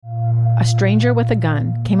a stranger with a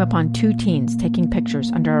gun came upon two teens taking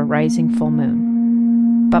pictures under a rising full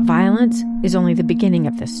moon. But violence is only the beginning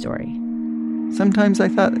of this story. Sometimes I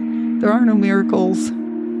thought, there are no miracles.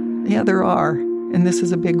 Yeah, there are, and this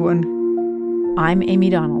is a big one. I'm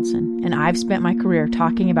Amy Donaldson, and I've spent my career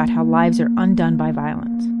talking about how lives are undone by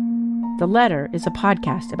violence. The Letter is a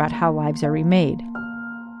podcast about how lives are remade.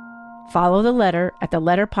 Follow The Letter at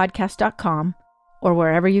theletterpodcast.com or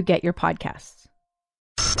wherever you get your podcasts.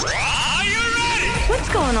 Are you ready?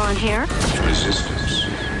 What's going on here? Resistance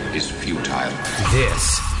is futile.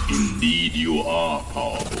 This Indeed you are,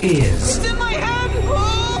 Paul. is It's in my hand,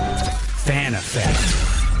 Paul! Fan Effect.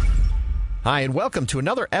 Hi, and welcome to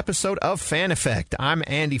another episode of Fan Effect. I'm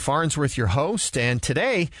Andy Farnsworth, your host, and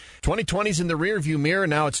today, 2020 is in the rearview mirror.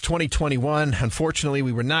 Now it's 2021. Unfortunately,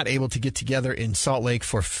 we were not able to get together in Salt Lake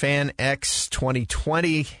for FanX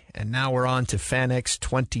 2020, and now we're on to FanX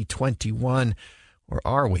 2021. Or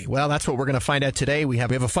are we? Well, that's what we're going to find out today. We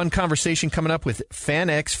have a fun conversation coming up with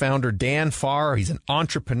FanX founder Dan Farr. He's an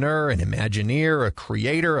entrepreneur, an Imagineer, a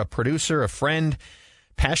creator, a producer, a friend,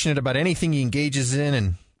 passionate about anything he engages in,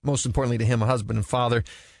 and most importantly to him, a husband and father.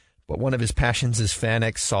 But one of his passions is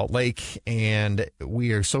FanX Salt Lake, and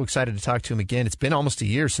we are so excited to talk to him again. It's been almost a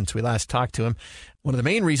year since we last talked to him. One of the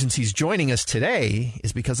main reasons he's joining us today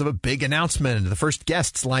is because of a big announcement. The first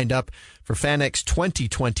guests lined up for FanX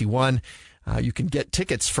 2021. You can get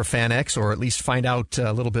tickets for FanX, or at least find out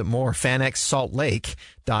a little bit more,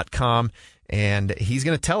 fanxsaltlake.com. And he's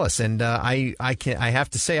going to tell us. And I have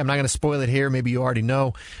to say, I'm not going to spoil it here. Maybe you already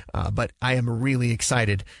know, but I am really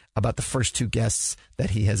excited about the first two guests that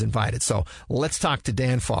he has invited. So let's talk to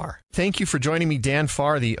Dan Farr. Thank you for joining me, Dan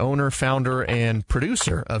Farr, the owner, founder, and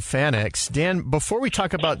producer of FanX. Dan, before we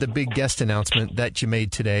talk about the big guest announcement that you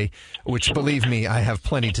made today, which, believe me, I have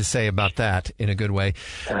plenty to say about that in a good way.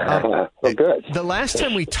 Good. The last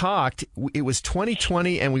time we talked, it was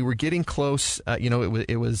 2020, and we were getting close.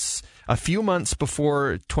 It was a few months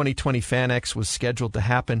before 2020 FanX was scheduled to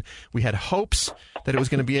happen. We had hopes that it was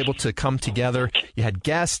going to be able to come together. You had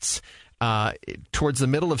guests. Towards the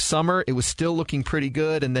middle of summer, it was still looking pretty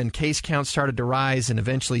good, and then case counts started to rise, and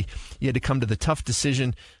eventually you had to come to the tough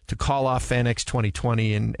decision to call off FanX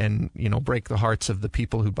 2020 and break the hearts of the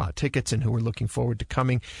people who bought tickets and who were looking forward to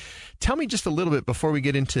coming. Tell me just a little bit before we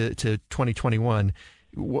get into 2021.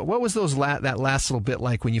 What was that last little bit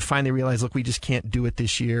like when you finally realized, look, we just can't do it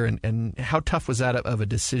this year, and how tough was that of a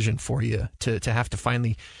decision for you to have to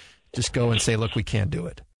finally just go and say, look, we can't do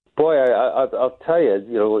it? Boy, I'll tell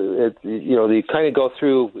you, you kind of go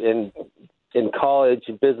through in college,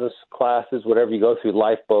 business classes, whatever, you go through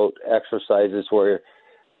lifeboat exercises where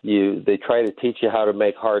they try to teach you how to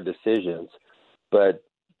make hard decisions, but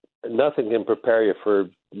nothing can prepare you for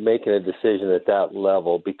making a decision at that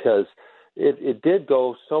level, because it did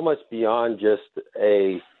go so much beyond just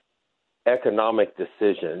a economic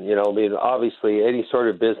decision. Obviously any sort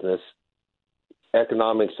of business,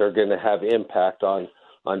 economics are going to have impact on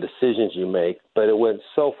decisions you make, but it went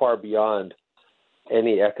so far beyond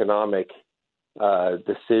any economic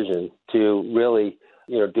decision to really,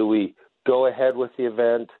 do we go ahead with the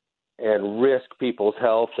event and risk people's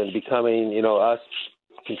health and becoming, us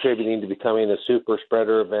contributing to becoming a super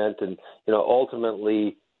spreader event and,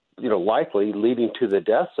 ultimately, likely leading to the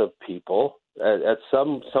deaths of people at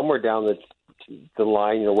somewhere down the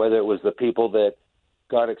line, whether it was the people that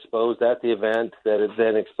got exposed at the event that had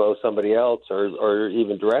then exposed somebody else, or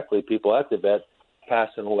even directly people at the event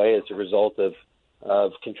passing away as a result of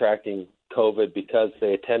contracting COVID because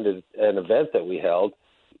they attended an event that we held.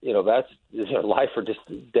 That's life or just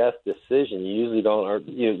death decision. You usually don't,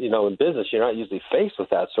 in business, you're not usually faced with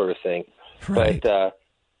that sort of thing. Right. But,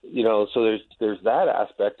 so there's that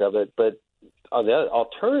aspect of it. But on the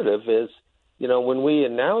alternative is, when we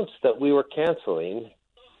announced that we were canceling,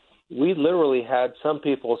 we literally had some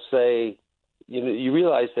people say, you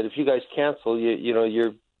realize that if you guys cancel,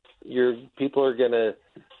 your people are going to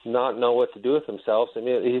not know what to do with themselves. I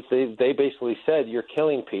mean, they basically said you're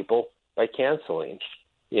killing people by canceling,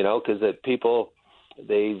 because that people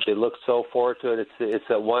they look so forward to it. It's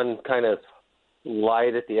that one kind of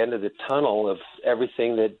light at the end of the tunnel of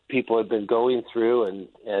everything that people have been going through, and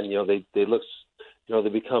they look, they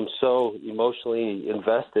become so emotionally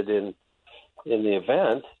invested in the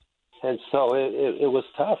event. And so it was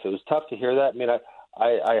tough. It was tough to hear that. I mean,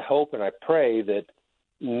 I hope and I pray that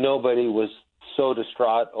nobody was so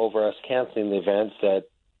distraught over us canceling the event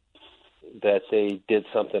that they did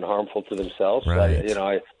something harmful to themselves. Right.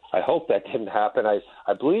 I hope that didn't happen. I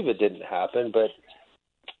believe it didn't happen, but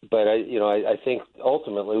I think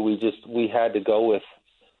ultimately we had to go with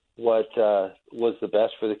what was the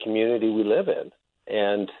best for the community we live in.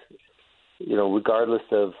 And regardless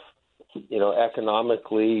of,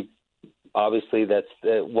 economically, obviously that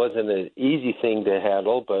wasn't an easy thing to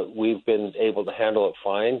handle, but we've been able to handle it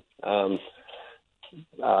fine.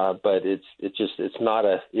 But it's not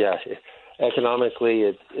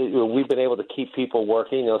economically, we've been able to keep people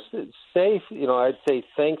working. Safe, I'd say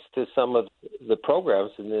thanks to some of the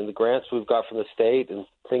programs and then the grants we've got from the state and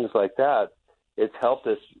things like that, it's helped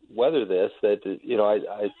us weather this. That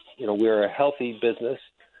we're a healthy business.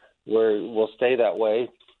 We'll stay that way,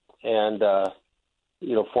 and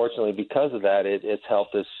fortunately because of that, it's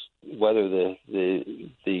helped us weather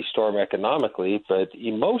the storm economically, but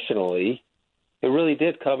emotionally, it really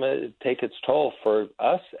did take its toll for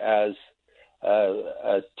us as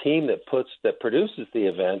a team that produces the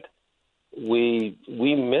event. We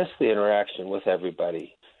miss the interaction with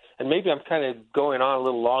everybody, and maybe I'm kind of going on a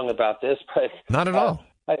little long about this, but not at all.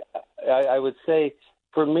 I would say,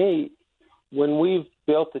 for me, when we've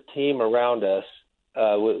built a team around us,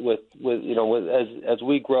 as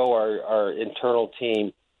we grow our internal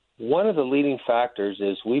team, one of the leading factors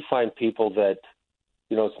is we find people that,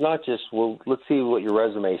 it's not just, well, let's see what your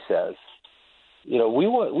resume says.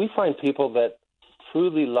 We find people that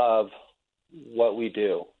truly love what we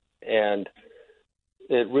do, and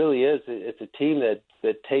it really is. It's a team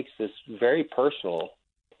that takes this very personal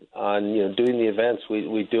on doing the events.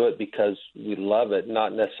 We do it because we love it,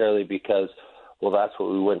 not necessarily because, well, that's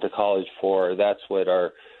what we went to college for, or that's what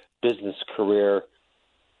our business career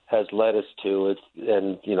has led us to.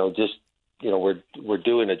 We're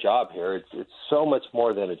doing a job here. It's so much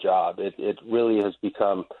more than a job. It really has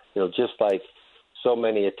become, just like so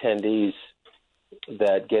many attendees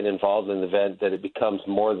that get involved in the event, that it becomes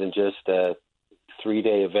more than just a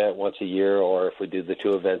 3-day event once a year, or if we do the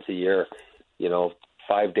 2 events a year,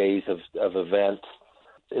 5 days of event.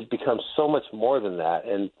 It becomes so much more than that,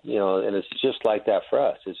 and it's just like that for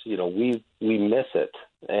us. It's we miss it,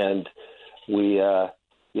 and we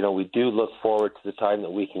do look forward to the time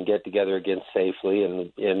that we can get together again safely,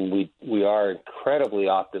 and we are incredibly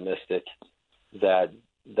optimistic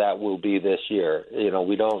that will be this year.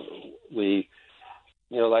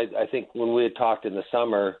 I think when we had talked in the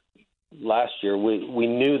summer last year, we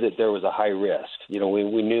knew that there was a high risk. We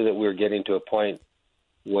knew that we were getting to a point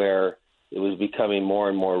where it was becoming more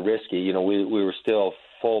and more risky. We were still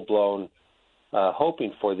full-blown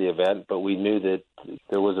hoping for the event, but we knew that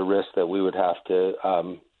there was a risk that we would have to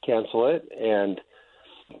cancel it.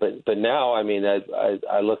 But now,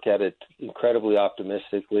 I look at it incredibly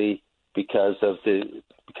optimistically because of the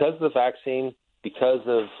vaccine, because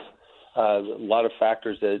of a lot of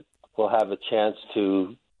factors that will have a chance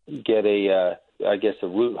to get a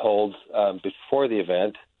root hold before the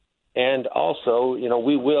event, and also,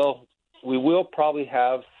 we will probably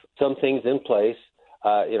have some things in place.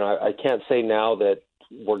 I can't say now that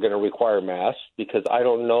we're going to require masks, because I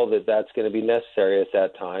don't know that that's going to be necessary at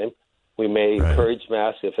that time. We may encourage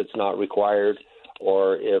masks if it's not required,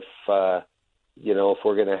 or if we're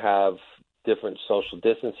going to have different social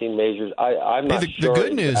distancing measures. I'm not sure. The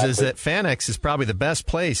good news is that FanX is probably the best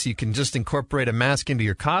place. You can just incorporate a mask into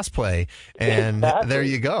your cosplay, and there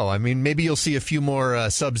you go. Maybe you'll see a few more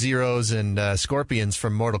Sub-Zeros and Scorpions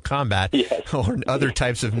from Mortal Kombat, or other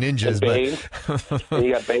types of ninjas. But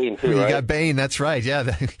you got Bane too, right? You got Bane. That's right.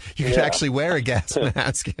 Yeah, you can actually wear a gas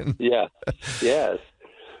mask. Yes.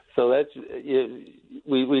 So that's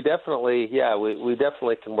we definitely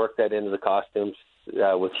can work that into the costumes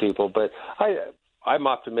with people, but I'm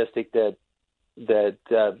optimistic that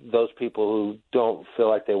those people who don't feel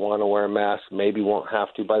like they want to wear a mask maybe won't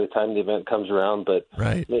have to by the time the event comes around. But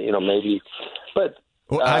maybe. But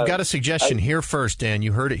I've got a suggestion here first, Dan.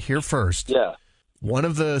 You heard it here first. Yeah. One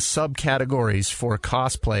of the subcategories for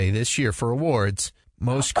cosplay this year for awards: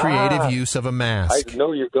 most creative use of a mask. I know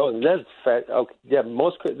where you're going. That's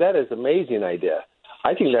that is an amazing idea.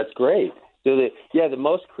 I think that's great. The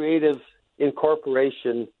most creative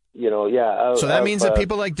incorporation, so that means that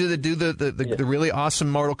people like do the really awesome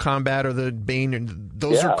Mortal Kombat or the Bane,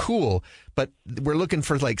 those are cool, but we're looking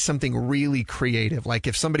for like something really creative. Like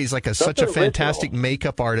if somebody's like such a fantastic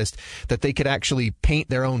makeup artist that they could actually paint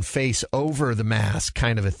their own face over the mask,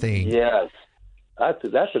 kind of a thing. Yes,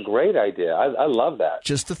 that's a great idea. I love that.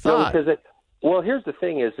 Just a thought. Here's the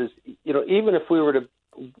thing is even if we were to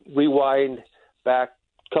rewind back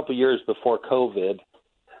a couple years before COVID,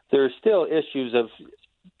 there's still issues of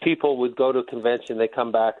people would go to a convention, they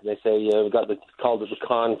come back and they say, we called it the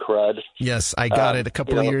con crud. Yes, I got it a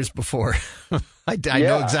couple of years before. I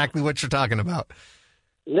know exactly what you're talking about.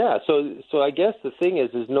 Yeah, so I guess the thing is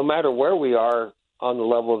no matter where we are on the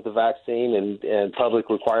level of the vaccine and public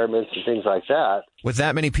requirements and things like that, with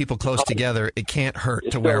that many people close together, it can't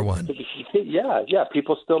hurt to wear one. Yeah.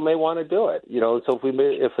 People still may want to do it. So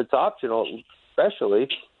if it's optional, especially,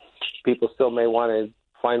 people still may want to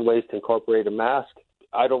find ways to incorporate a mask.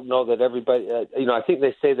 I don't know that everybody. I think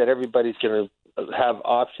they say that everybody's going to have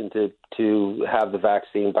option to have the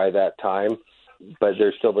vaccine by that time, but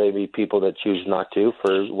there still may be people that choose not to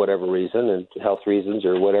for whatever reason, and health reasons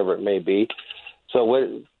or whatever it may be.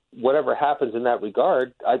 So whatever happens in that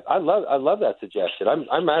regard, I love that suggestion.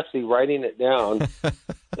 I'm actually writing it down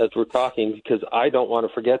as we're talking because I don't want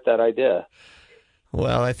to forget that idea.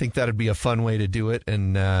 Well, I think that'd be a fun way to do it,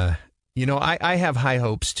 and I have high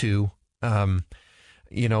hopes too.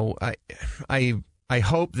 I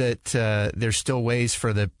hope that there's still ways for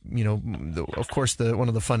of course, one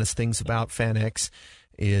of the funnest things about FanX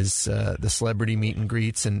is the celebrity meet and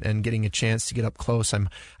greets and getting a chance to get up close. I'm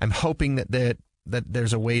hoping that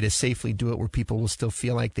there's a way to safely do it where people will still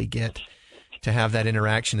feel like they get to have that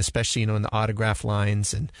interaction, especially, in the autograph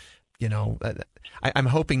lines. And, I'm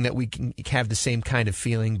hoping that we can have the same kind of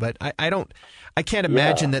feeling, but I can't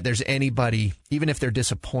imagine that there's anybody, even if they're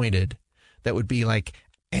disappointed, that would be like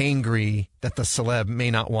angry that the celeb may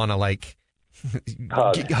not want to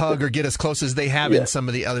hug or get as close as they have in some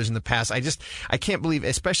of the others in the past. I can't believe,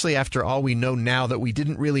 especially after all we know now that we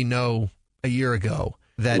didn't really know a year ago,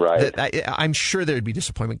 that I'm sure there'd be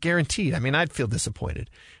disappointment, guaranteed. I mean, I'd feel disappointed,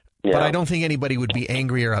 but I don't think anybody would be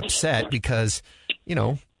angry or upset because,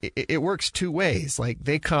 it works two ways. Like,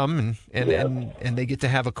 they come and they get to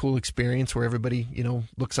have a cool experience where everybody,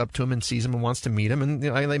 looks up to them and sees them and wants to meet them, and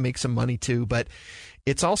they make some money too. But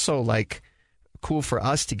it's also like cool for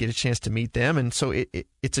us to get a chance to meet them, and so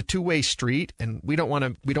it's a two-way street. And we don't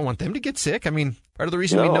want them to get sick. I mean, part of the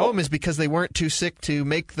reason we know them is because they weren't too sick to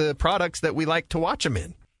make the products that we like to watch them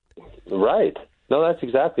in. Right. No, that's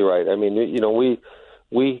exactly right. I mean,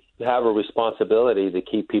 we have a responsibility to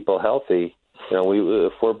keep people healthy.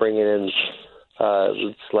 If we're bringing in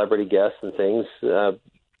celebrity guests and things,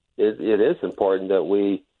 it is important that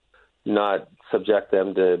we not subject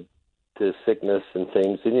them to sickness and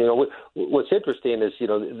things. And, what's interesting is,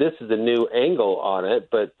 this is a new angle on it,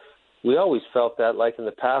 but we always felt that, like in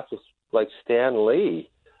the past, with like Stan Lee,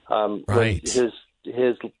 right.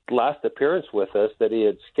 His last appearance with us that he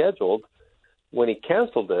had scheduled, when he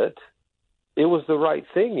canceled it, it was the right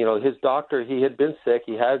thing. His doctor, he had been sick.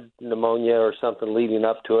 He had pneumonia or something leading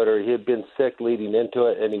up to it, or he had been sick leading into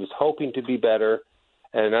it, and he was hoping to be better.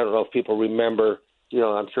 And I don't know if people remember,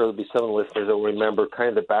 I'm sure there'll be some listeners that will remember kind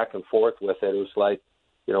of the back and forth with it. It was like,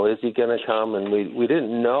 is he going to come? And we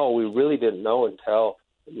didn't know. We really didn't know until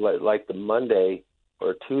like the Monday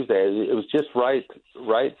or Tuesday. It was just right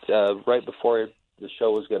before the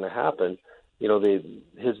show was going to happen.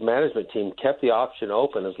 His management team kept the option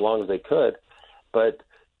open as long as they could, but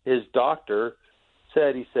his doctor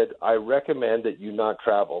said, I recommend that you not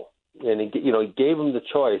travel. And he gave him the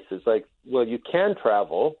choice. It's like, well, you can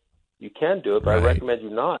travel, you can do it, but I recommend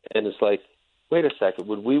you not. And it's like, wait a second,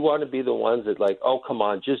 would we want to be the ones that like, oh, come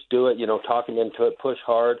on, just do it, talk him into it, push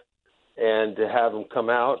hard, and to have him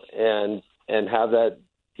come out and have that,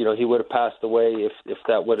 he would have passed away if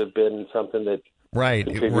that would have been something that. Right.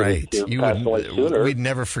 We'd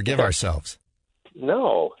never forgive ourselves.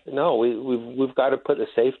 No, we've got to put the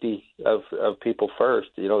safety of people first.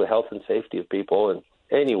 The health and safety of people. And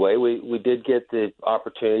anyway, we did get the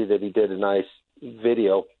opportunity that he did a nice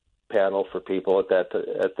video panel for people at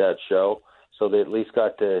that show, so they at least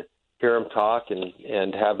got to hear him talk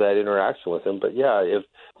and have that interaction with him. But yeah, if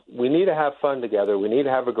we need to have fun together, we need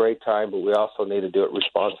to have a great time, but we also need to do it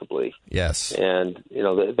responsibly. Yes. And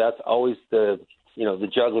that's always the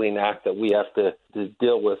juggling act that we have to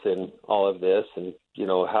deal with in all of this. And,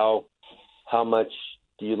 how much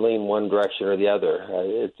do you lean one direction or the other?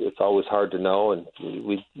 It's always hard to know. And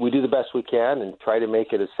we do the best we can and try to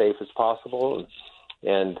make it as safe as possible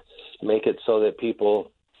and make it so that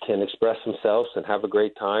people can express themselves and have a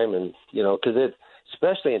great time. And, because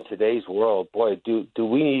especially in today's world, boy, do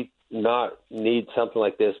we not need something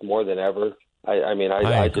like this more than ever? I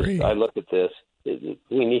agree. I look at this.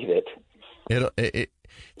 We need it.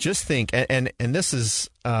 Just think, and this is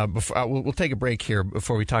before we'll take a break here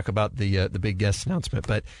before we talk about the big guest announcement.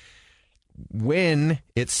 But when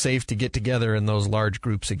it's safe to get together in those large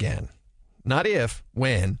groups again, not if,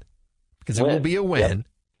 when, because it will be a when. Yep.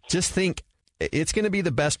 Just think, it's going to be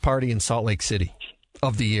the best party in Salt Lake City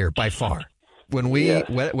of the year by far. When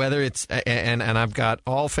whether it's, and I've got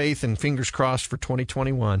all faith and fingers crossed for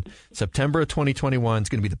 2021, September of 2021 is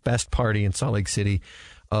going to be the best party in Salt Lake City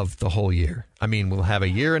of the whole year. I mean, we'll have a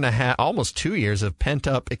year and a half, almost 2 years of pent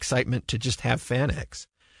up excitement to just have FanX.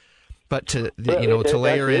 But to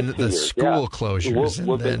layer in the school closures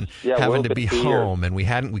and then having to be home, and we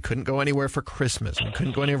couldn't go anywhere for Christmas, and we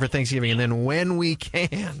couldn't go anywhere for Thanksgiving, and then when we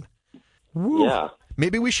can, woo, yeah.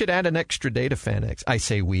 Maybe we should add an extra day to FanX. I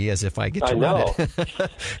say we as if I get to run it.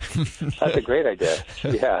 That's a great idea.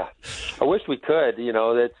 Yeah, I wish we could.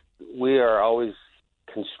 That we are always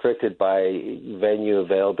constricted by venue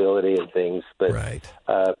availability and things, but right.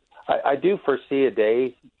 I do foresee a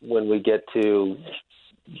day when we get to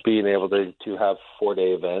being able to have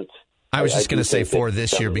 4-day events. I was just going to say 4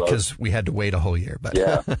 this year because we had to wait a whole year. But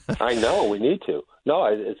yeah, I know we need to. No,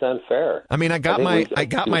 it's unfair. I mean, I got my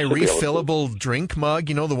refillable drink mug.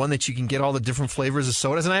 The one that you can get all the different flavors of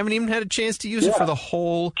sodas, and I haven't even had a chance to use it for the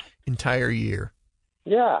whole entire year.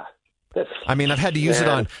 Yeah, I mean, I've had to use it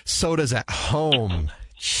on sodas at home.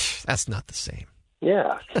 That's not the same.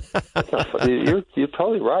 Yeah, that's not fun. You're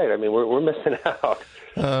totally right. I mean, we're missing out.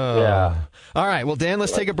 Yeah. All right. Well, Dan,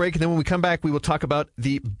 let's take a break, and then when we come back, we will talk about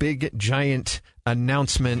the big, giant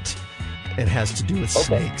announcement. It has to do with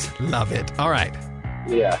snakes. Love it. All right.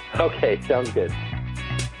 Yeah. Okay. Sounds good.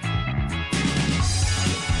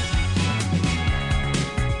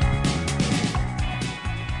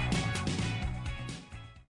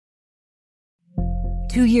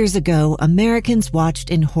 Two years ago, Americans watched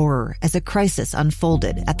in horror as a crisis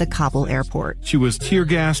unfolded at the Kabul airport. She was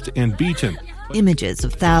tear-gassed and beaten. Images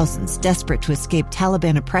of thousands desperate to escape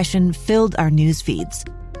Taliban oppression filled our news feeds.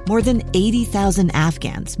 More than 80,000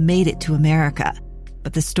 Afghans made it to America.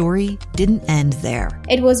 But the story didn't end there.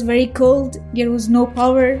 It was very cold. There was no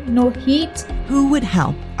power, no heat. Who would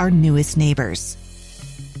help our newest neighbors?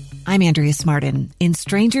 I'm Andrea Smartin. In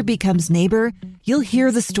Stranger Becomes Neighbor, you'll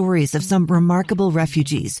hear the stories of some remarkable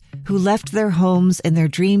refugees who left their homes and their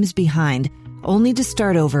dreams behind, only to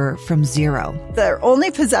start over from zero. Their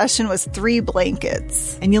only possession was 3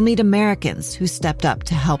 blankets. And you'll meet Americans who stepped up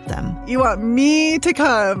to help them. You want me to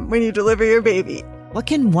come when you deliver your baby. What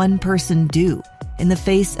can one person do in the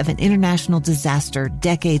face of an international disaster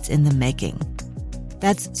decades in the making?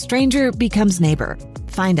 That's Stranger Becomes Neighbor.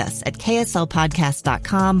 Find us at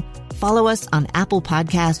kslpodcast.com, follow us on Apple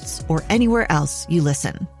Podcasts, or anywhere else you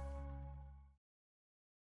listen.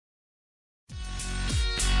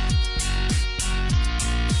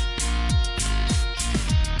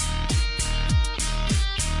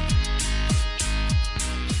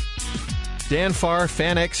 Dan Farr,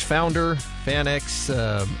 FanX founder, FanX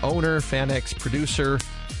owner, FanX producer,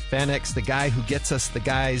 FanX, the guy who gets us the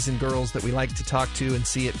guys and girls that we like to talk to and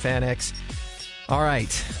see at FanX. All right,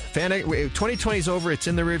 FanX, 2020 is over. It's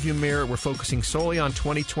in the rearview mirror. We're focusing solely on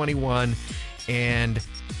 2021, and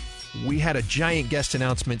we had a giant guest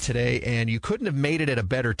announcement today, and you couldn't have made it at a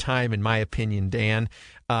better time, in my opinion, Dan.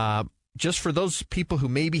 Just for those people who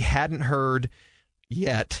maybe hadn't heard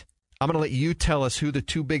yet, I'm going to let you tell us who the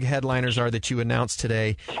 2 big headliners are that you announced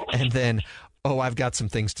today, and then, I've got some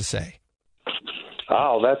things to say.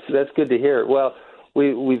 Oh, that's good to hear. Well,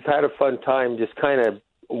 we've had a fun time just kind of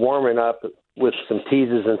warming up with some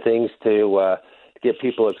teases and things to get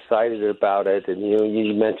people excited about it. And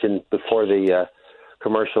you mentioned before the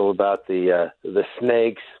commercial about the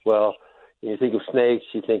snakes. Well, when you think of snakes,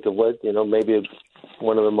 you think of maybe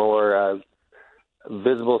one of the more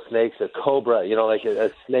visible snakes, a cobra. Like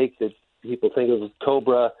a snake that people think of as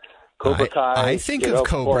Cobra Kai. I think of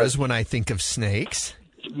cobras when I think of snakes.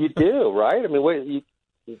 You do, right? I mean,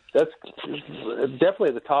 that's definitely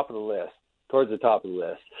at the top of the list, towards the top of the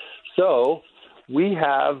list. So we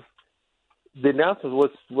have the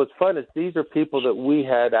announcements. What's fun is these are people that we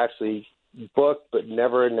had actually booked but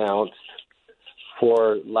never announced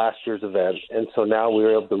for last year's event. And so now we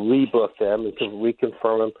were able to rebook them and to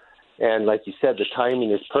reconfirm them. And like you said, the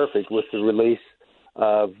timing is perfect with the release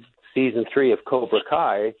of Season 3 of Cobra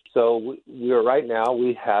Kai. So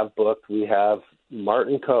we have booked, we have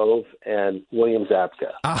Martin Kove and William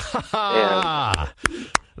Zabka.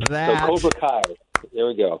 So Cobra Kai, there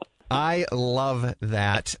we go. I love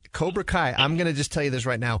that. Cobra Kai, I'm going to just tell you this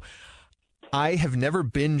right now. I have never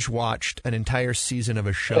binge-watched an entire season of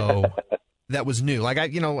a show that was new. Like,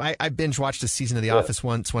 I binge-watched a season of The Office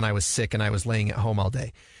once when I was sick and I was laying at home all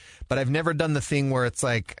day. But I've never done the thing where it's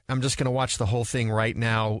like, I'm just going to watch the whole thing right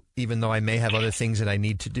now, even though I may have other things that I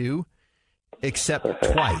need to do, except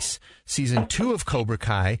twice. Season 2 of Cobra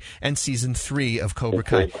Kai and Season 3 of Cobra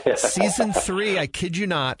Kai. Season 3, I kid you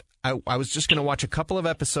not, I was just going to watch a couple of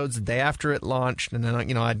episodes the day after it launched, and then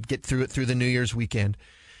I'd get through it through the New Year's weekend.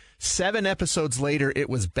 7 episodes later, it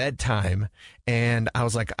was bedtime, and I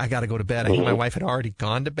was like, I got to go to bed. I think my wife had already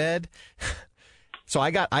gone to bed. So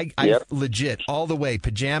I legit all the way,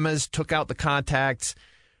 pajamas, took out the contacts,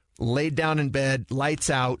 laid down in bed, lights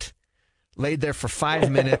out, laid there for 5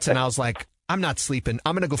 minutes, and I was like, I'm not sleeping.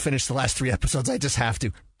 I'm going to go finish the last 3 episodes. I just have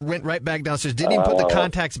to. Went right back downstairs. Didn't even put the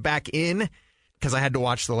contacts back in because I had to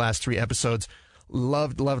watch the last 3 episodes.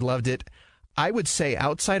 Loved it. I would say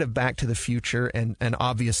outside of Back to the Future and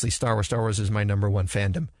obviously Star Wars is my number one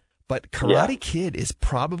fandom. But Karate Kid is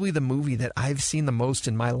probably the movie that I've seen the most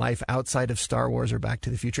in my life outside of Star Wars or Back to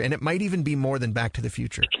the Future. And it might even be more than Back to the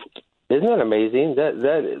Future. Isn't that amazing?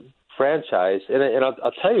 That franchise. And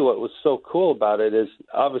I'll tell you what was so cool about it is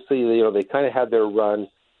obviously, they kind of had their run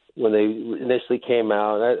when they initially came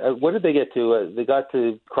out. What did they get to? They got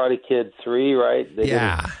to Karate Kid 3, right?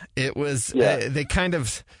 It was, they kind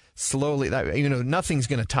of slowly, nothing's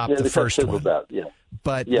going to top the first one.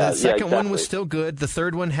 But the second one was still good. The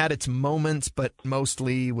third one had its moments, but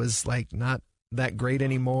mostly was like not that great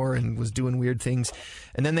anymore and was doing weird things.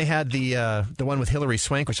 And then they had the one with Hilary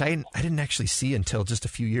Swank, which I didn't actually see until just a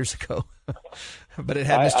few years ago. But it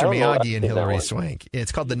had Mr. Miyagi and Hilary Swank.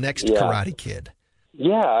 It's called The Next Karate Kid.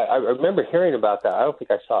 Yeah, I remember hearing about that. I don't think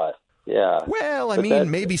I saw it. Yeah. Well,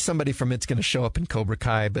 maybe somebody from it's going to show up in Cobra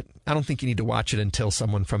Kai, but I don't think you need to watch it until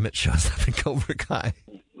someone from it shows up in Cobra Kai.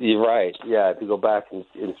 You're right. Yeah, to go back and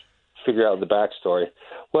figure out the backstory.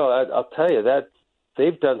 Well, I'll tell you that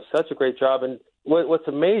they've done such a great job. And what's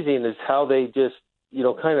amazing is how they just,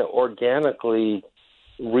 kind of organically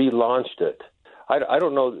relaunched it. I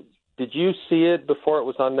don't know. Did you see it before it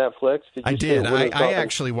was on Netflix? I did. I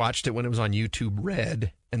actually watched it when it was on YouTube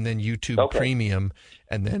Red and then YouTube Premium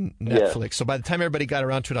and then Netflix. Yeah. So by the time everybody got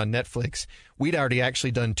around to it on Netflix, we'd already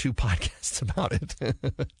actually done 2 podcasts about it.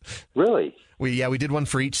 Really? We did one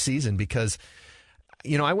for each season because,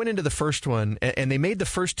 I went into the first one and they made the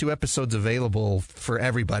first 2 episodes available for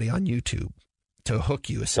everybody on YouTube to hook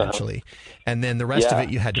you essentially. And then the rest of it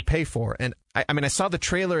you had to pay for. And I saw the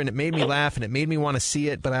trailer and it made me laugh and it made me want to see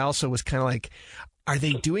it. But I also was kind of like, are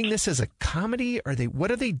they doing this as a comedy?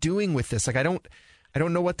 What are they doing with this? Like, I don't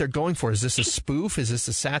know what they're going for. Is this a spoof? Is this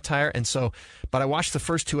a satire? And so, but I watched the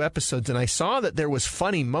first 2 episodes and I saw that there was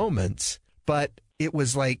funny moments, but it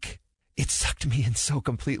was like, it sucked me in so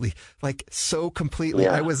completely.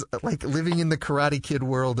 Yeah. I was like living in the Karate Kid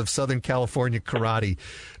world of Southern California karate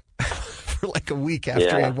for like a week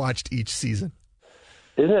after I had watched each season.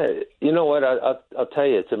 Isn't it? You know what? I'll tell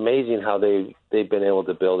you, it's amazing how they've been able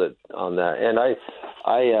to build it on that. And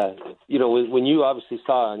when you obviously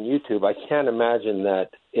saw it on YouTube, I can't imagine that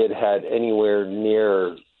it had anywhere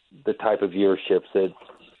near the type of viewership that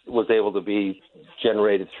was able to be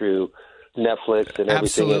generated through Netflix and everything.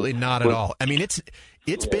 Absolutely not at all.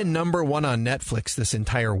 It's been number 1 on Netflix this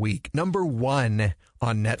entire week. Number 1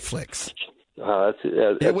 on Netflix.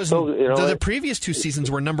 It was the previous 2 seasons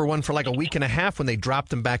were number 1 for like a week and a half when they dropped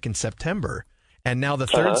them back in September, and now the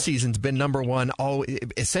third season's been number 1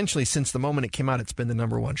 essentially since the moment it came out. It's been the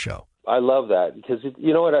number 1 show. I love that because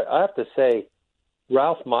you know what I have to say,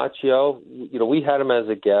 Ralph Macchio. We had him as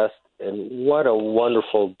a guest, and what a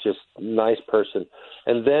wonderful, just nice person.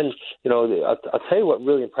 And then I'll tell you what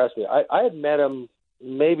really impressed me. I had met him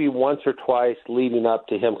maybe once or twice leading up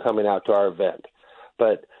to him coming out to our event,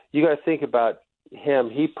 but you got to think about him.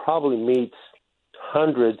 He probably meets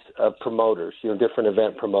hundreds of promoters, different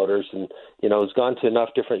event promoters, and, has gone to enough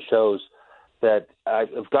different shows that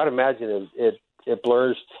I've got to imagine it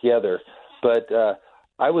blurs together. But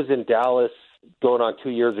I was in Dallas going on 2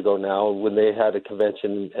 years ago now when they had a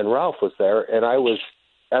convention and Ralph was there, and I was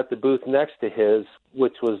at the booth next to his,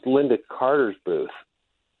 which was Linda Carter's booth.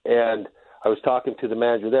 And I was talking to the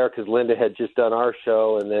manager there because Linda had just done our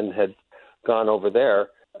show and then had gone over there.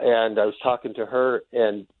 And I was talking to her,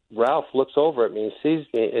 and Ralph looks over at me and sees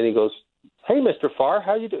me, and he goes, "Hey, Mr. Farr,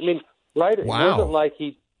 how you doing?" Right? Wow. It wasn't like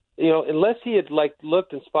he, unless he had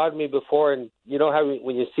looked and spotted me before, and how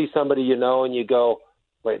when you see somebody and you go,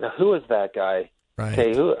 "Wait, now who is that guy?" Right.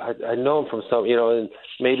 Hey, I know him from some, and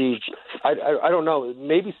maybe I don't know,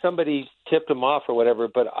 maybe somebody tipped him off or whatever,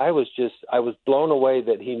 but I was blown away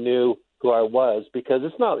that he knew who I was, because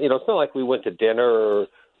it's not like we went to dinner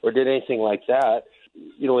or did anything like that.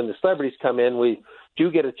 When the celebrities come in, we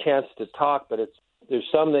do get a chance to talk, but there's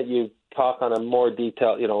some that you talk on a more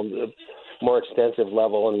detailed, more extensive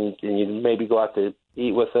level, and you maybe go out to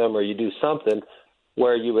eat with them or you do something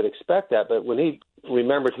where you would expect that. But when he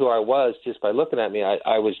remembered who I was just by looking at me,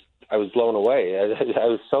 I was blown away. I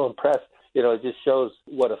was so impressed. It just shows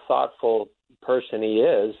what a thoughtful person he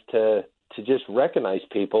is to just recognize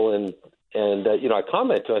people. And I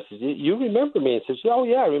commented to him, I said, "You remember me?" And he says, "Oh,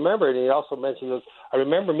 yeah, I remember." And he also mentioned, "I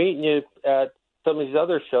remember meeting you at some of these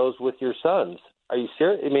other shows with your sons." Are you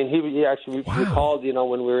serious? He actually recalled,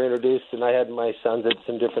 when we were introduced, and I had my sons at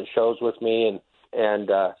some different shows with me,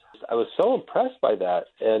 and I was so impressed by that.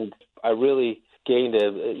 And I really gained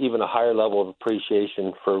even a higher level of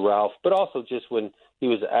appreciation for Ralph, but also just when he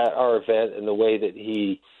was at our event and the way that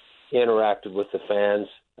he interacted with the fans.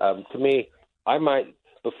 To me, I might,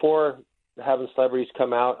 before having celebrities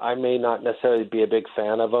come out, I may not necessarily be a big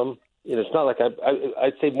fan of them. You know, it's not like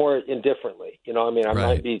I'd say more indifferently. You know, I mean, I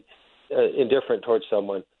might be indifferent towards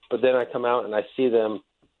someone, but then I come out and I see them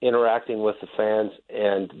interacting with the fans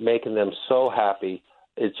and making them so happy.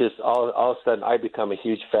 It's just all of a sudden I become a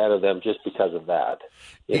huge fan of them just because of that.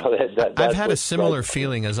 You know, I've had a similar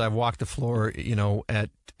feeling as I've walked the floor, you know, at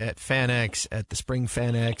FanX, at the Spring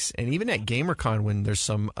FanX, and even at GamerCon when there's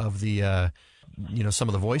some of the, some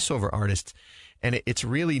of the voiceover artists, and it's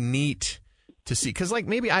really neat to see, because like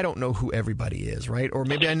maybe I don't know who everybody is, right? Or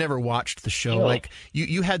maybe I never watched the show. Sure. Like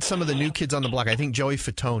you had some of the new kids on the block. I think Joey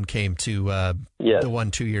Fatone came to the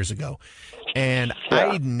one 2 years ago, and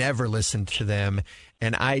I'd never listened to them,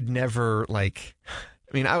 and I'd never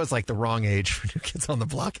I was like the wrong age for New Kids on the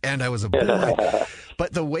Block, and I was a boy.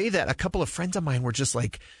 But the way that a couple of friends of mine were just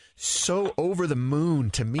like so over the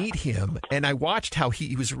moon to meet him, and I watched how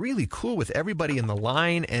he was really cool with everybody in the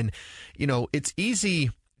line, and you know, it's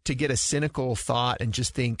easy to get a cynical thought and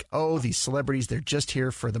just think, oh, these celebrities, they're just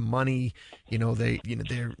here for the money, they're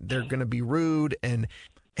going to be rude, and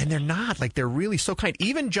they're not. Like, they're really so kind.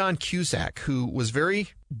 Even John Cusack, who was very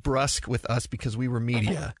brusque with us because we were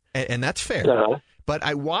media, and that's fair. Uh-huh. But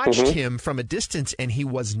I watched him from a distance, and he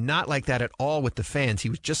was not like that at all with the fans. He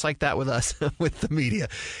was just like that with us, with the media.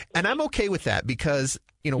 And I'm okay with that because,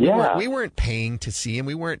 we weren't paying to see him.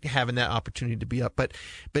 We weren't having that opportunity to be up. But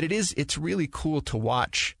it's really cool to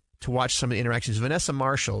watch some of the interactions. Vanessa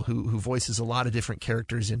Marshall, who voices a lot of different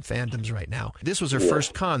characters in fandoms right now. This was her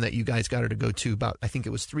first con that you guys got her to go to about, I think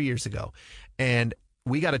it was 3 years ago. And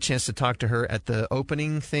we got a chance to talk to her at the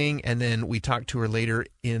opening thing, and then we talked to her later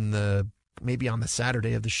maybe on the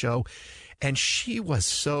Saturday of the show. And she was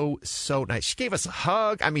so nice. She gave us a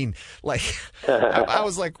hug. I mean, I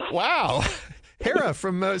was like, wow, Hera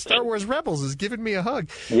from Star Wars Rebels is giving me a hug.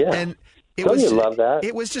 Yeah. And love that.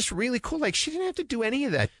 It was just really cool. Like, she didn't have to do any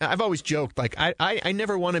of that. I've always joked, like, I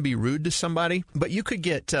never want to be rude to somebody, but you could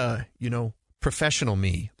get, professional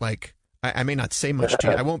me. Like, I may not say much to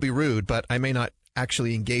you. I won't be rude, but I may not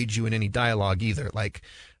actually engage you in any dialogue either. Like,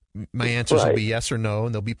 my answers will be yes or no,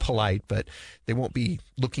 and they'll be polite, but they won't be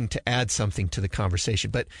looking to add something to the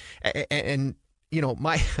conversation. But,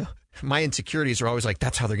 my insecurities are always like,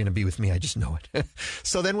 that's how they're going to be with me. I just know it.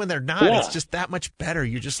 So then when they're not, it's just that much better.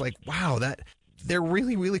 You're just like, wow, that they're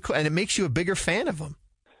really, really cool. And it makes you a bigger fan of them.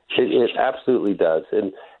 It absolutely does.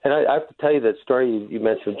 And I have to tell you that story you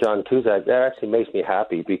mentioned, John Cusack, that actually makes me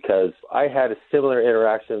happy because I had a similar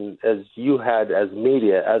interaction as you had as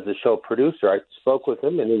media, as a show producer. I spoke with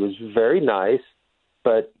him, and he was very nice,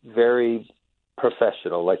 but very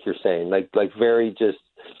professional, like you're saying, like very just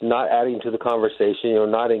not adding to the conversation,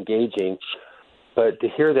 not engaging. But to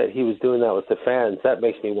hear that he was doing that with the fans, that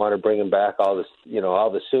makes me want to bring him back all the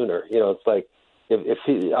sooner. It's like,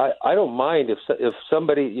 I don't mind if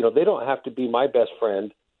somebody, they don't have to be my best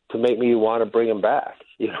friend to make me want to bring them back.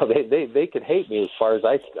 They could hate me as far as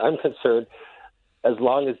I'm concerned, as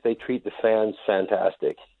long as they treat the fans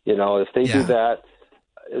fantastic. If they do that,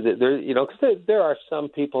 because there are some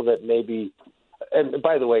people that maybe. And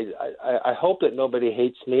by the way, I hope that nobody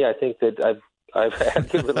hates me. I think that I've had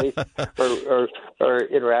good relations or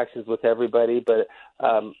interactions with everybody, but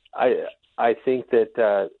I think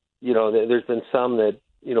that there's been some that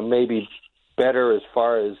maybe better as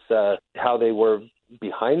far as how they were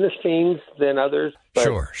behind the scenes than others. But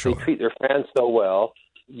sure. They treat their fans so well.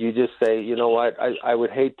 You just say, you know what, I would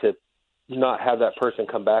hate to not have that person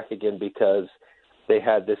come back again because they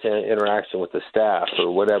had this interaction with the staff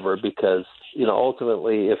or whatever, because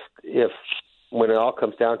ultimately if when it all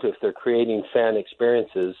comes down to if they're creating fan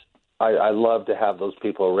experiences, I love to have those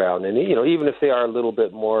people around. And even if they are a little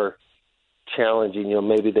bit more challenging,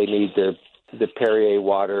 maybe they need the Perrier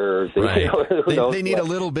water, or they need a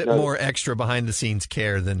little bit more extra behind the scenes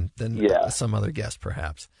care than some other guest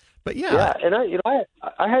perhaps. But and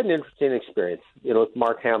I had an interesting experience with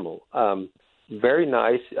Mark Hamill. Very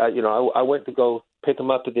nice. I went to go pick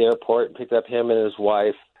him up at the airport and picked up him and his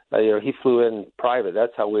wife. He flew in private.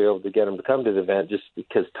 That's how we were able to get him to come to the event, just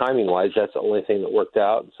because timing-wise, that's the only thing that worked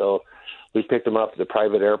out. So we picked him up at the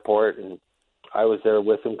private airport, and I was there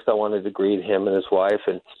with him because I wanted to greet him and his wife.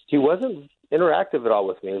 And he wasn't interactive at all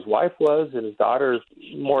with me. His wife was, and his daughter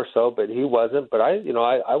more so, but he wasn't. But I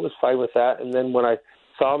was fine with that. And then when I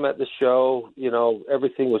saw him at the show,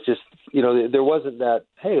 everything was just, there wasn't that,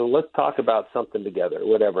 hey, let's talk about something together,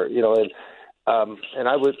 whatever, and and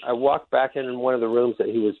I walked back in one of the rooms that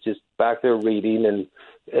he was just back there reading and,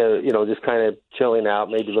 just kind of chilling out,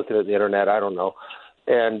 maybe looking at the internet. I don't know.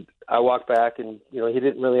 And I walked back and, he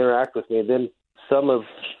didn't really interact with me. And then some of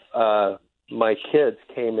my kids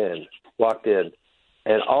walked in,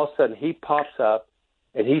 and all of a sudden he pops up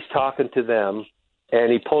and he's talking to them,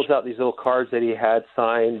 and he pulls out these little cards that he had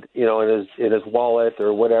signed, in his wallet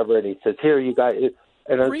or whatever. And he says, "Here, you guys."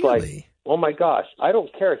 And it's Really? like, oh my gosh, I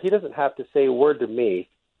don't care. He doesn't have to say a word to me.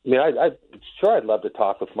 I mean, I'm sure I'd love to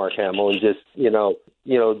talk with Mark Hamill and just,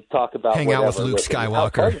 talk about Hang out with whatever. Luke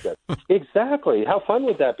Skywalker. Exactly. How fun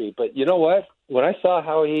would that be? But you know what? When I saw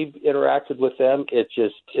how he interacted with them, it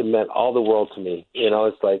meant all the world to me.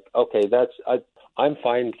 It's like, okay, I'm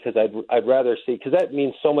fine, because I'd rather see, because that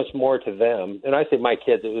means so much more to them. And I say my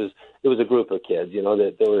kids, it was a group of kids,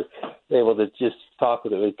 that they were able to just talk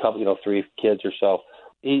with a couple, 3 kids or so.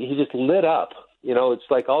 He just lit up. It's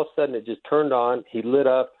like all of a sudden it just turned on. He lit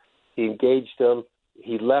up. He engaged them.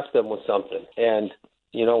 He left them with something. And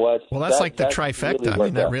you know what? Well, that's like the trifecta. Really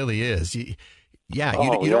that really is. You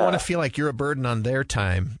don't want to feel like you're a burden on their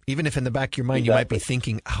time, even if in the back of your mind you might be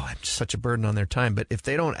thinking, "Oh, I'm just such a burden on their time." But if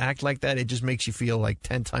they don't act like that, it just makes you feel like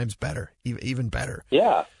 10 times better, even better.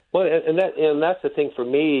 Yeah. Well, and that's the thing for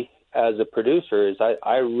me as a producer is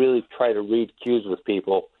I really try to read cues with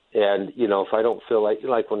people. And, if I don't feel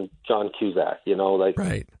like when John Cusack,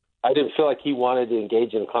 right. I didn't feel like he wanted to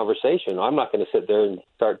engage in a conversation. I'm not going to sit there and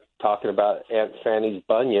start talking about Aunt Fanny's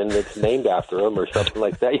bunion that's named after him or something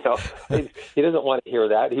like that. He doesn't want to hear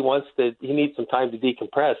that. He needs some time to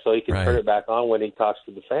decompress so he can turn it back on when he talks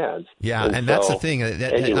to the fans. Yeah, and that's the thing.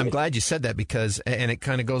 Anyway. I'm glad you said that, because, and it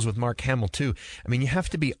kind of goes with Mark Hamill too. I mean, you have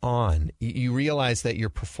to be on. You realize that you're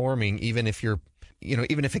performing, even if you're,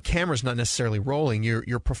 even if a camera's not necessarily rolling,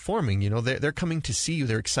 you're performing. They're coming to see you.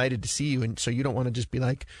 They're excited to see you, and so you don't want to just be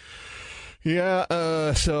like, "Yeah,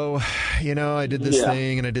 I did this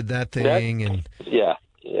thing and I did that thing," and yeah.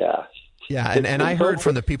 And I heard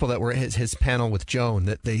from the people that were his panel with Joan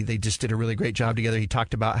that they just did a really great job together. He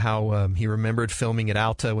talked about how he remembered filming at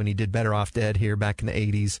Alta when he did Better Off Dead here back in the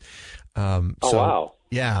 80s. Wow!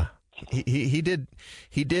 Yeah. He did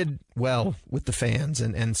well with the fans,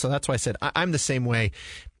 and so that's why I said I'm the same way.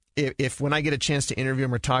 If when I get a chance to interview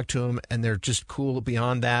him or talk to him and they're just cool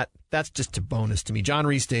beyond that, that's just a bonus to me. John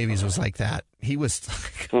Rhys Davies was like that. He was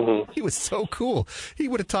he was so cool. He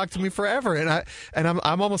would have talked to me forever, and I'm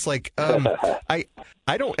almost like I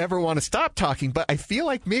don't ever want to stop talking, but I feel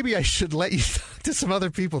like maybe I should let you talk to some other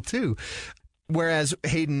people too. Whereas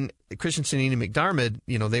Hayden Christensen and Enid McDiarmid,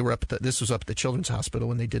 they were this was up at the Children's Hospital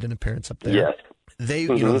when they did an appearance up there. Yes. They,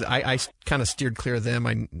 I kind of steered clear of them.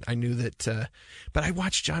 I knew that, but I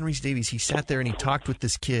watched John Rhys Davies. He sat there and he talked with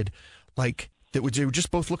this kid, they were just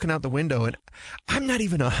both looking out the window, and I'm not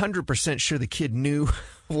even 100% sure the kid knew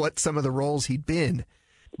what some of the roles he'd been.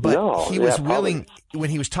 But he was willing, when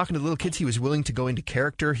he was talking to the little kids, he was willing to go into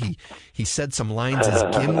character. He said some lines as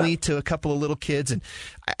Gimli to a couple of little kids, and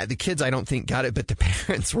the kids I don't think got it, but the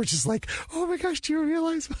parents were just like, "Oh my gosh, do you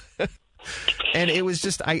realize?" And it was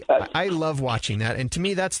just, I love watching that. And to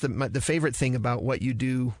me, that's the favorite thing about what you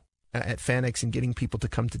do at FanX and getting people to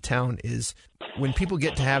come to town is when people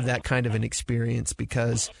get to have that kind of an experience,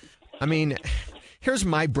 because, I mean, here's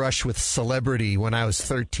my brush with celebrity when I was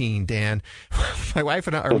 13, Dan.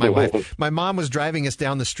 My mom was driving us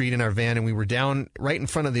down the street in our van, and we were down right in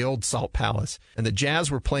front of the old Salt Palace, and the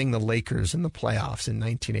Jazz were playing the Lakers in the playoffs in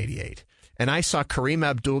 1988. And I saw Kareem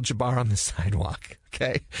Abdul-Jabbar on the sidewalk,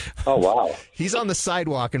 okay? Oh, wow. He's on the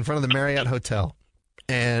sidewalk in front of the Marriott Hotel,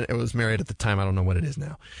 and it was Marriott at the time. I don't know what it is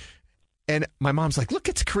now. And my mom's like, "Look,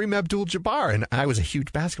 it's Kareem Abdul-Jabbar." And I was a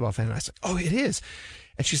huge basketball fan, and I said, "Oh, it is."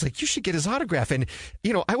 And she's like, "You should get his autograph." And,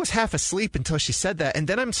 I was half asleep until she said that. And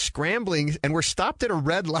then I'm scrambling, and we're stopped at a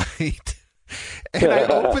red light. And I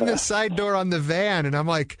open the side door on the van, and I'm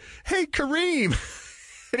like, "Hey, Kareem."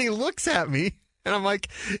 And he looks at me, and I'm like,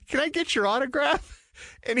 "Can I get your autograph?"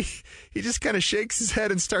 And he just kind of shakes his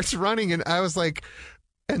head and starts running. And I was like,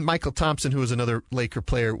 and Michael Thompson, who was another Laker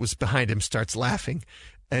player, was behind him, starts laughing.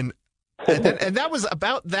 And that was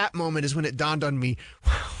about that moment is when it dawned on me,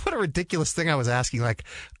 what a ridiculous thing I was asking. Like,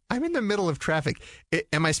 I'm in the middle of traffic.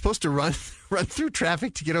 Am I supposed to run through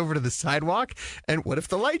traffic to get over to the sidewalk? And what if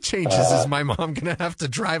the light changes? Is my mom going to have to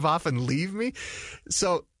drive off and leave me?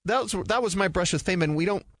 So that was my brush with fame. And we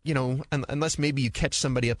don't, unless maybe you catch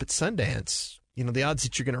somebody up at Sundance, the odds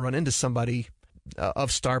that you're going to run into somebody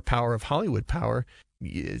of star power, of Hollywood power,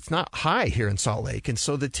 it's not high here in Salt Lake. And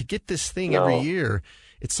so to get this thing every year,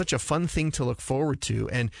 it's such a fun thing to look forward to.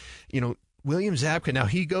 And, William Zabka, now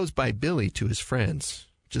he goes by Billy to his friends,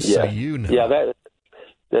 just so you know. Yeah,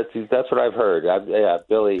 That's what I've heard.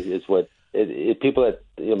 Billy is what people at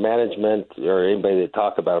management or anybody that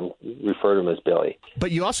talk about him refer to him as Billy.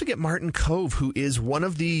 But you also get Martin Kove, who is one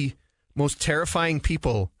of the most terrifying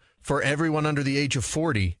people for everyone under the age of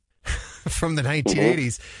 40 from the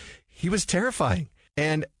 1980s. He was terrifying.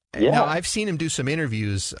 And now I've seen him do some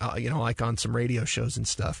interviews, like on some radio shows and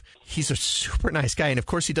stuff. He's a super nice guy. And, of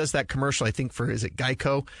course, he does that commercial, I think, is it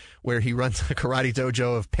Geico, where he runs a karate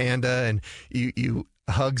dojo of Panda and you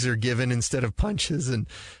hugs are given instead of punches. And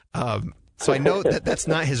so I know that that's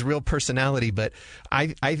not his real personality, but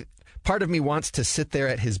I part of me wants to sit there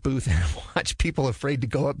at his booth and watch people afraid to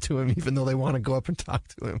go up to him, even though they want to go up and talk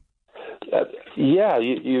to him.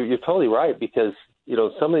 You're totally right, because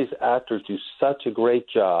some of these actors do such a great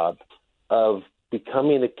job of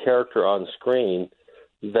becoming a character on screen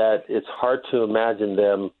that it's hard to imagine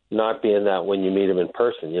them not being that when you meet them in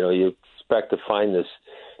person. You expect to find this,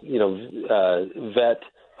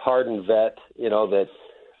 hardened vet,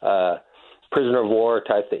 that prisoner of war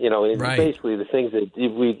type thing. Right. Basically the things that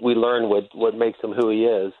we learn what makes him who he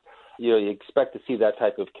is. You expect to see that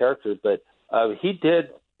type of character, but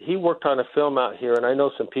he worked on a film out here, and I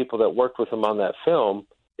know some people that worked with him on that film,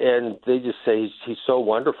 and they just say he's so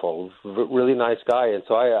wonderful, really nice guy. And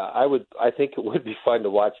so I think it would be fun to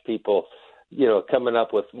watch people, coming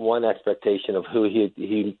up with one expectation of who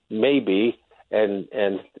he may be, and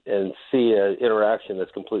see an interaction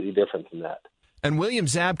that's completely different from that. And William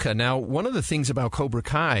Zabka, now, one of the things about Cobra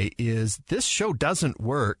Kai is this show doesn't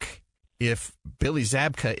work if Billy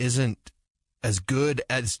Zabka isn't as good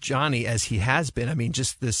as Johnny as he has been. I mean,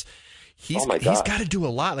 just this, he's got to do a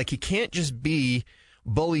lot. Like, he can't just be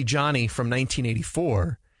Bully Johnny from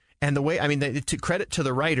 1984. And the way, I mean, to credit to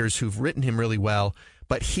the writers who've written him really well,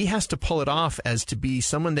 but he has to pull it off as to be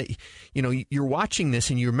someone that, you're watching this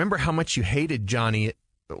and you remember how much you hated Johnny.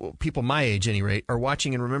 People my age, at any rate, are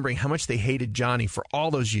watching and remembering how much they hated Johnny for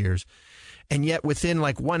all those years. And yet within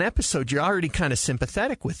like one episode, you're already kind of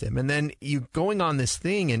sympathetic with him. And then you going on this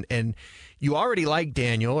thing and you already like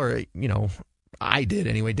Daniel, or, I did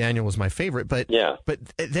anyway. Daniel was my favorite. But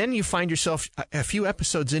then you find yourself a few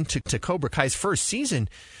episodes into Cobra Kai's first season,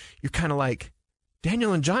 you're kind of like,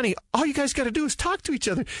 Daniel and Johnny, all you guys got to do is talk to each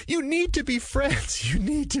other. You need to be friends. You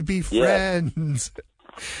need to be friends.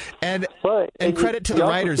 And credit to the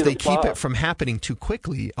writers, they keep it from happening too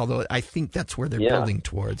quickly, although I think that's where they're building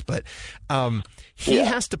towards. But he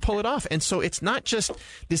has to pull it off. And so it's not just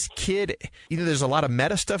this kid. There's a lot of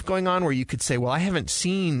meta stuff going on where you could say, well, I haven't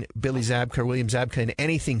seen Billy Zabka or William Zabka in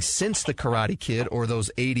anything since The Karate Kid or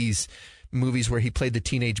those 80s movies where he played the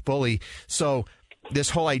teenage bully. So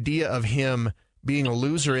this whole idea of him being a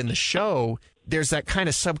loser in the show, there's that kind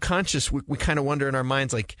of subconscious, we kind of wonder in our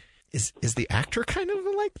minds, like, is the actor kind of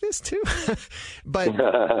like this too?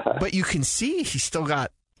 but you can see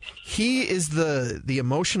he is the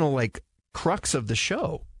emotional like crux of the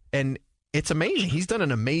show, and it's amazing. He's done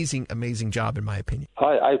an amazing job, in my opinion.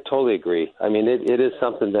 I totally agree. I mean, it is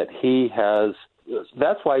something that he has.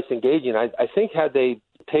 That's why it's engaging. I think had they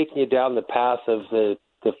taken you down the path of the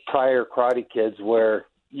prior Karate Kids, where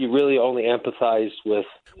you really only empathize with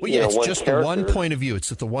it's just the one point of view. It's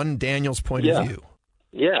the one Daniel's point of view.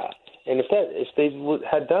 Yeah, and if they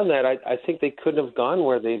had done that, I think they couldn't have gone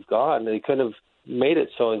where they've gone. They couldn't have made it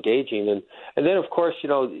so engaging. And then, of course,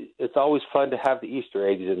 it's always fun to have the Easter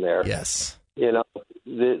eggs in there. Yes.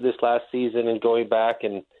 This last season and going back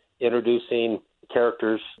and introducing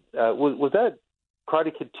characters. Was that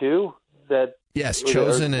Karate Kid 2? Yes,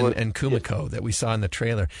 Chosen and Kumiko that we saw in the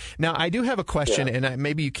trailer. Now, I do have a question, and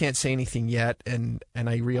maybe you can't say anything yet, and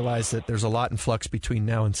I realize that there's a lot in flux between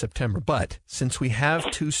now and September, but since we have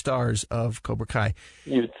 2 stars of Cobra Kai,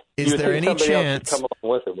 is there any chance... Come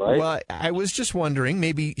along with it, right? Well, I was just wondering,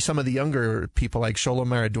 maybe some of the younger people like Xolo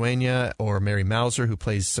Maridueña or Mary Mauser, who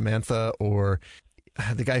plays Samantha, or...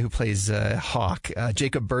 the guy who plays Hawk,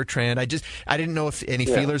 Jacob Bertrand. I didn't know if any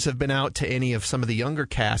feelers have been out to any of some of the younger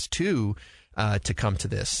cast too, to come to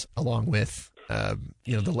this, along with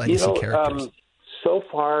the legacy characters. So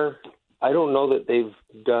far, I don't know that they've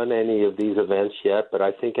done any of these events yet, but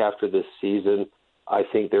I think after this season, I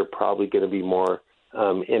think they're probably going to be more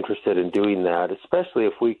interested in doing that, especially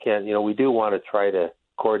if we can. We do want to try to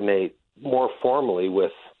coordinate more formally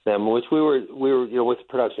with them, which we were with the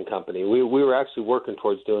production company. We were actually working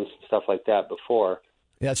towards doing stuff like that before.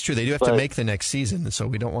 Yeah, that's true. They do have to make the next season, so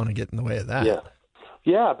we don't want to get in the way of that.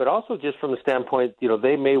 Yeah, but also just from the standpoint,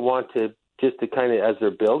 they may want to just to kind of, as they're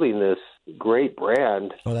building this great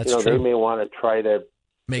brand, true. They may want to try to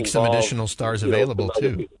make some additional stars available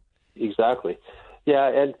too. Exactly. Yeah,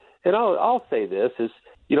 and I'll say this is,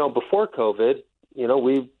 before COVID,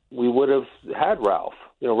 we would have had Ralph.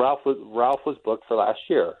 Ralph was booked for last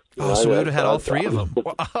year. So we would have had all three of them.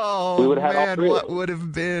 Oh, we would have had all three. What would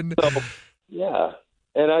have been? So, yeah.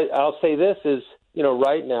 And I'll say this is,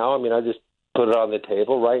 right now, I just put it on the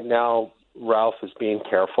table. Right now, Ralph is being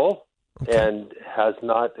careful and has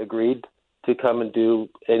not agreed to come and do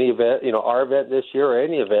any event, our event this year or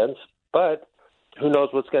any events. But who knows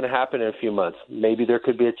what's going to happen in a few months? Maybe there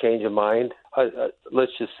could be a change of mind.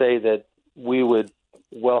 Let's just say that we would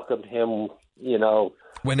welcome him,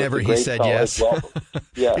 whenever he said yes.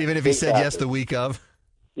 Yeah, even if he said yes the week of.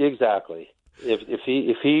 Exactly. If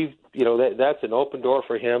he that's an open door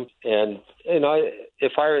for him. And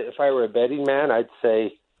if I were a betting man, I'd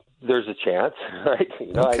say there's a chance, right?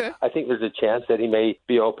 I think there's a chance that he may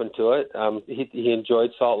be open to it. He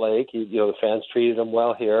enjoyed Salt Lake. The fans treated him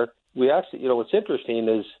well here. We actually, what's interesting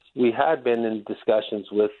is we had been in discussions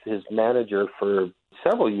with his manager for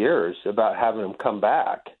several years about having him come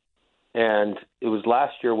back. And it was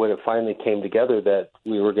last year when it finally came together that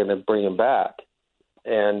we were going to bring him back.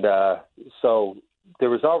 And so there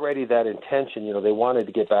was already that intention. They wanted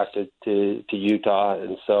to get back to Utah.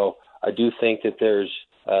 And so I do think that there's,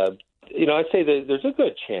 I'd say that there's a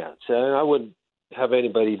good chance. And I wouldn't have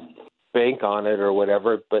anybody bank on it or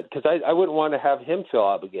whatever, but because I wouldn't want to have him feel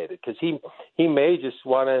obligated, because he may just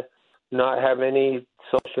want to not have any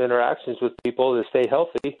social interactions with people to stay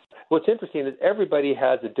healthy. What's interesting is everybody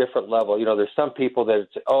has a different level. There's some people that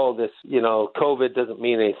COVID doesn't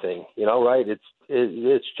mean anything, right?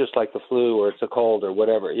 It's just like the flu or it's a cold or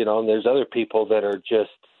whatever, and there's other people that are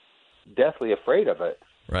just deathly afraid of it.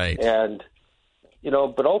 Right. And,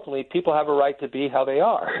 but ultimately people have a right to be how they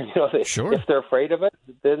are. Sure. If they're afraid of it,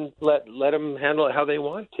 then let them handle it how they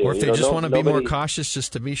want to. Or if they just want to be more cautious,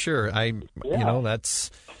 just to be sure.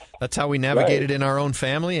 That's how we navigate it in our own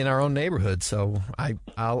family, in our own neighborhood. So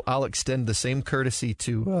I'll extend the same courtesy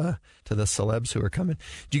to the celebs who are coming.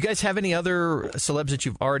 Do you guys have any other celebs that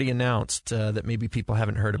you've already announced that maybe people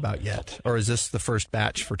haven't heard about yet? Or is this the first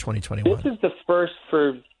batch for 2021? This is the first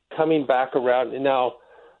for coming back around. Now,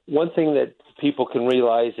 one thing that people can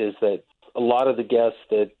realize is that a lot of the guests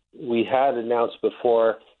that we had announced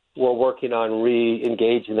before, we're working on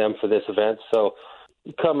re-engaging them for this event. So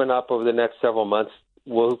coming up over the next several months,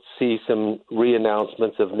 we'll see some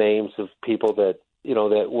re-announcements of names of people that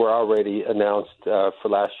were already announced for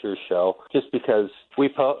last year's show. Just because we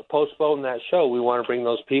postponed that show, we want to bring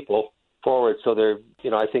those people forward. So they're,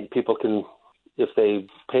 I think people can, if they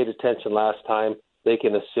paid attention last time, they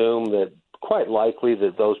can assume that quite likely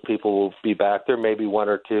that those people will be back. There may be one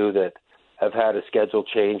or two that have had a schedule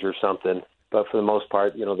change or something, but for the most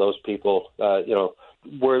part, those people,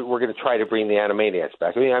 we're going to try to bring the Animaniacs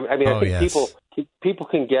back. I think people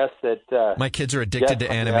can guess that. My kids are addicted to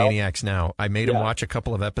Animaniacs now. I made them watch a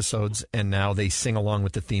couple of episodes, and now they sing along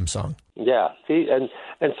with the theme song. Yeah, see, and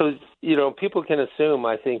so people can assume.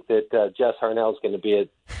 I think that Jess Harnell is going to be at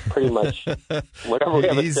pretty much whatever we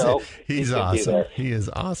have a show. He's awesome. He is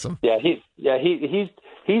awesome. Yeah, he's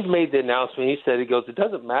made the announcement. He said, it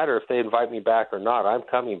doesn't matter if they invite me back or not. I'm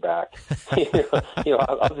coming back.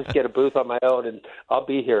 I'll just get a booth on my own and I'll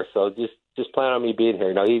be here. So just plan on me being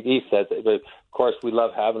here. He said that, but of course we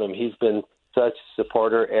love having him. He's been such a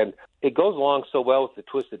supporter, and it goes along so well with the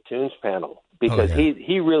Twisted Tunes panel because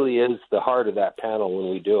he really is the heart of that panel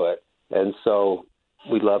when we do it. And so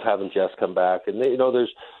we love having Jess come back. And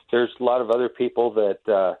there's a lot of other people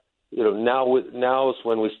that now is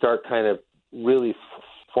when we start kind of really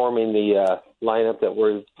forming the lineup that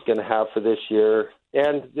we're going to have for this year.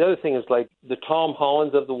 And the other thing is, like, the Tom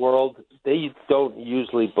Hollands of the world, they don't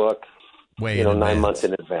usually book 9 months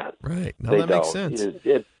in advance. Right. No, that makes sense.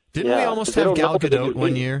 Didn't we almost have Gal Gadot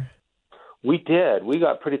one year? We did. We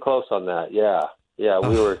got pretty close on that. Yeah.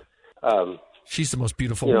 We were. She's the most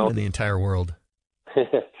beautiful woman in the entire world.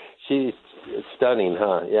 She's stunning,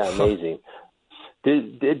 huh? Yeah, amazing.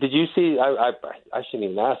 Did you see? I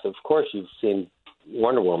shouldn't even ask. Of course, you've seen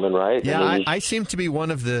Wonder Woman, right? Yeah, I seem to be one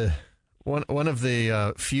of the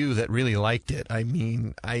few that really liked it. I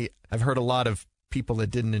mean, I've heard a lot of people that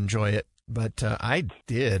didn't enjoy it, but I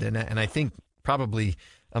did, and I think probably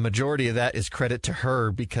a majority of that is credit to her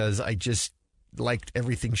because I just liked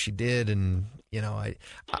everything she did, and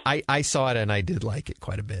I saw it and I did like it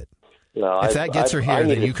quite a bit. No, if that gets her here,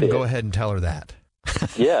 then you can go ahead and tell her that.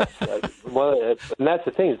 Yes, well, and that's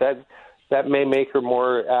the thing is that may make her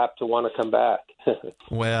more apt to want to come back.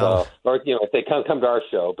 Well, or if they come to our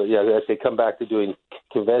show, but if they come back to doing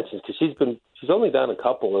conventions, because she's only done a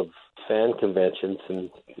couple of fan conventions, and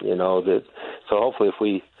that. So hopefully, if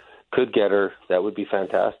we could get her, that would be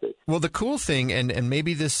fantastic. Well, the cool thing, and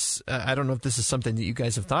maybe this, I don't know if this is something that you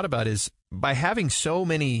guys have thought about, is by having so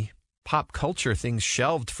many pop culture things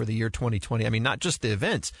shelved for the year 2020. I mean, not just the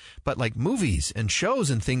events, but like movies and shows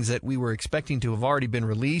and things that we were expecting to have already been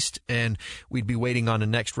released and we'd be waiting on the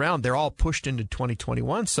next round. They're all pushed into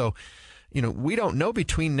 2021. So, we don't know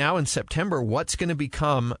between now and September what's going to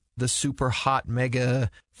become the super hot mega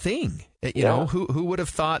thing. You know, who would have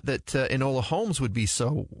thought that Enola Holmes would be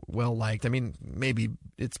so well liked? I mean, maybe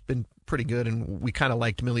it's been pretty good and we kind of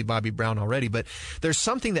liked Millie Bobby Brown already, but there's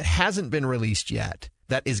something that hasn't been released yet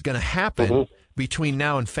that is going to happen between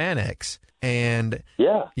now and FanX. And,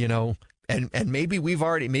 and maybe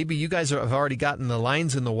maybe you guys have already gotten the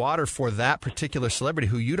lines in the water for that particular celebrity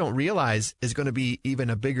who you don't realize is going to be even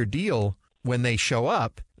a bigger deal when they show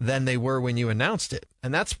up than they were when you announced it.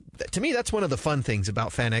 And to me, that's one of the fun things about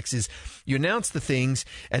FanX is you announce the things,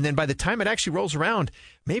 and then by the time it actually rolls around,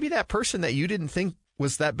 maybe that person that you didn't think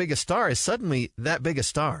was that big a star is suddenly that big a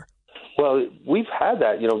star. Well, we've had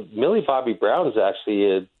that. Millie Bobby Brown is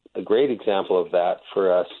actually a great example of that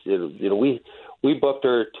for us. We booked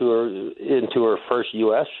her into her first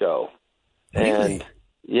U.S. show. Really?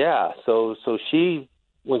 And, so she...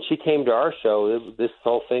 When she came to our show, this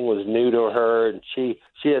whole thing was new to her, and she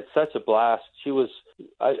had such a blast. She was,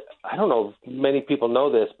 I don't know if many people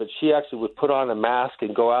know this, but she actually would put on a mask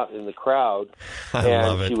and go out in the crowd,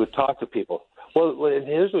 and she would talk to people. Well, and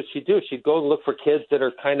here's what she'd do. She'd go and look for kids that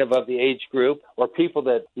are kind of the age group, or people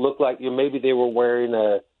that look like maybe they were wearing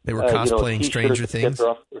they were cosplaying Stranger Things.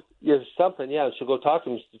 Something, and she'll go talk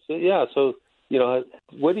to them. So,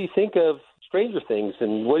 what do you think of Stranger Things,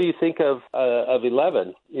 and what do you think of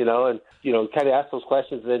 11? And kind of ask those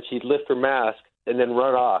questions, and then she'd lift her mask and then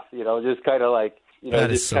run off. Just kind of like that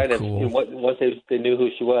just is so kind cool. of once they knew who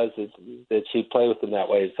she was, that she'd play with them that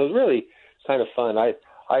way. So it was really kind of fun. I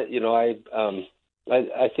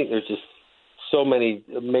think there's just so many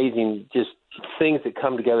amazing just things that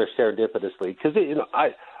come together serendipitously because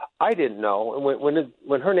I didn't know, and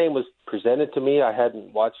when her name was presented to me, I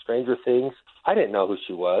hadn't watched Stranger Things. I didn't know who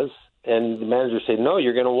she was. And the manager said, "No,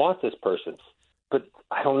 you're going to want this person." But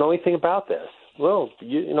I don't know anything about this. Well,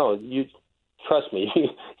 you trust me.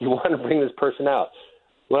 You want to bring this person out.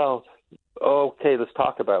 Well, okay, let's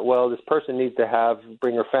talk about it. Well, this person needs to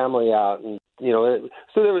bring her family out. And,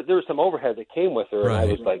 so there was some overhead that came with her. Right. And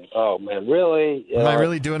I was like, oh, man, really? Am I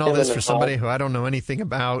really doing all this for somebody who I don't know anything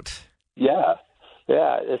about? Yeah,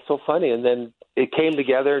 it's so funny. And then it came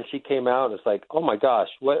together, and she came out, and it's like, oh, my gosh,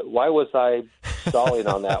 why was I stalling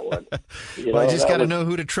on that one? Well, you just got to know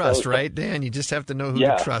who to trust, right, Dan? You just have to know who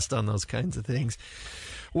to trust on those kinds of things.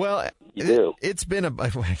 Well, it's been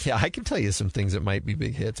I can tell you some things that might be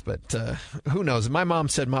big hits, but who knows? My mom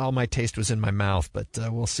said all my taste was in my mouth, but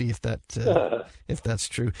we'll see if that's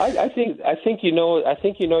true. I think you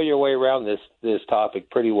know your way around this topic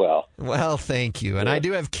pretty well. Well, thank you. And I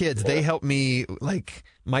do have kids. They help me. Like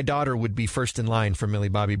my daughter would be first in line for Millie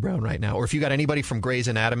Bobby Brown right now, or if you got anybody from Grey's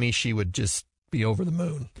Anatomy, she would just be over the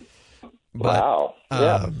moon. But, wow.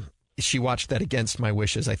 Yeah. She watched that against my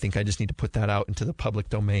wishes. I think I just need to put that out into the public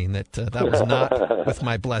domain that was not with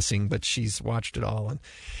my blessing, but she's watched it all. And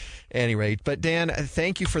at any rate, but Dan,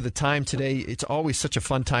 thank you for the time today. It's always such a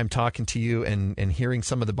fun time talking to you and hearing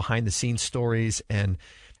some of the behind the scenes stories. And,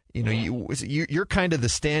 you're kind of the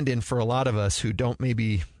stand-in for a lot of us who don't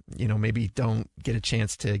maybe don't get a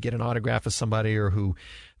chance to get an autograph of somebody, or who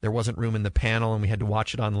there wasn't room in the panel and we had to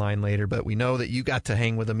watch it online later. But we know that you got to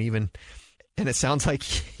hang with them even. And it sounds like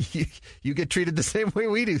you get treated the same way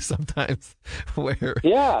we do sometimes, where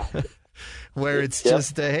it's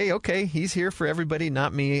just, hey, okay, he's here for everybody,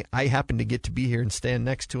 not me. I happen to get to be here and stand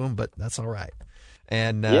next to him, but that's all right.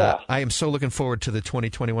 And I am so looking forward to the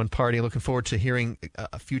 2021 party. Looking forward to hearing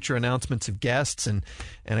future announcements of guests, and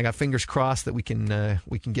I got fingers crossed that we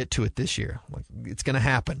can get to it this year. It's going to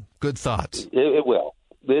happen. Good thoughts. It will.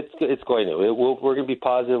 It's going to. We're going to be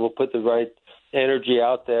positive. We'll put the right energy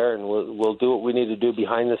out there, and we'll do what we need to do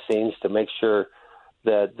behind the scenes to make sure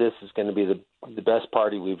that this is going to be the best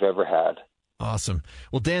party we've ever had. Awesome.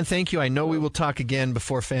 Well, Dan, thank you. I know we will talk again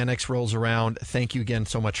before FanX rolls around. Thank you again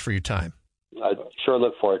so much for your time. I sure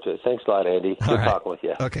look forward to it. Thanks a lot, Andy. Good talking with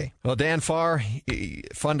you. Okay. Well, Dan Farr,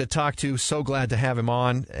 fun to talk to. So glad to have him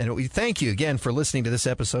on. And we thank you again for listening to this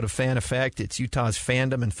episode of Fan Effect. It's Utah's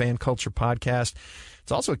fandom and fan culture podcast.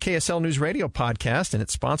 It's also a KSL News Radio podcast, and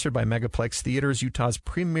it's sponsored by Megaplex Theaters, Utah's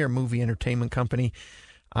premier movie entertainment company.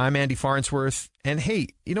 I'm Andy Farnsworth. And hey,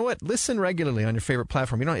 you know what? Listen regularly on your favorite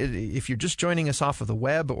platform. If you're just joining us off of the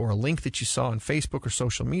web or a link that you saw on Facebook or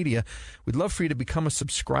social media, we'd love for you to become a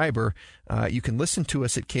subscriber. You can listen to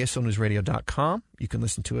us at KSLNewsRadio.com. You can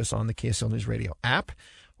listen to us on the KSL News Radio app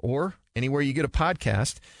or anywhere you get a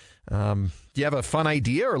podcast. Do you have a fun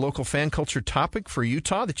idea or local fan culture topic for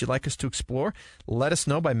Utah that you'd like us to explore? Let us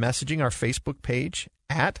know by messaging our Facebook page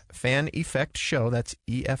at Fan Effect Show. That's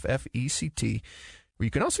EFFECT. Where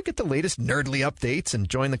you can also get the latest nerdly updates and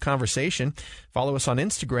join the conversation. Follow us on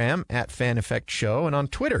Instagram at Fan Effect Show and on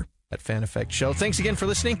Twitter at Fan Effect Show. Thanks again for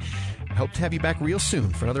listening. I hope to have you back real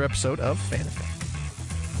soon for another episode of Fan Effect.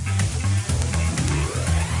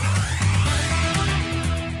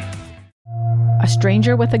 A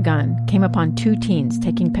stranger with a gun came upon two teens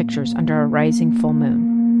taking pictures under a rising full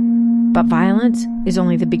moon. But violence is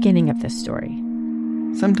only the beginning of this story.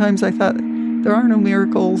 Sometimes I thought, there are no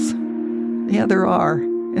miracles. Yeah, there are,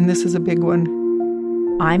 and this is a big one.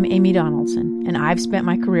 I'm Amy Donaldson, and I've spent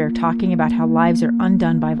my career talking about how lives are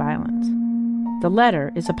undone by violence. The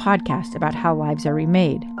Letter is a podcast about how lives are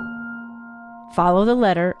remade. Follow The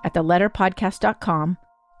Letter at theletterpodcast.com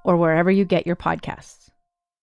or wherever you get your podcasts.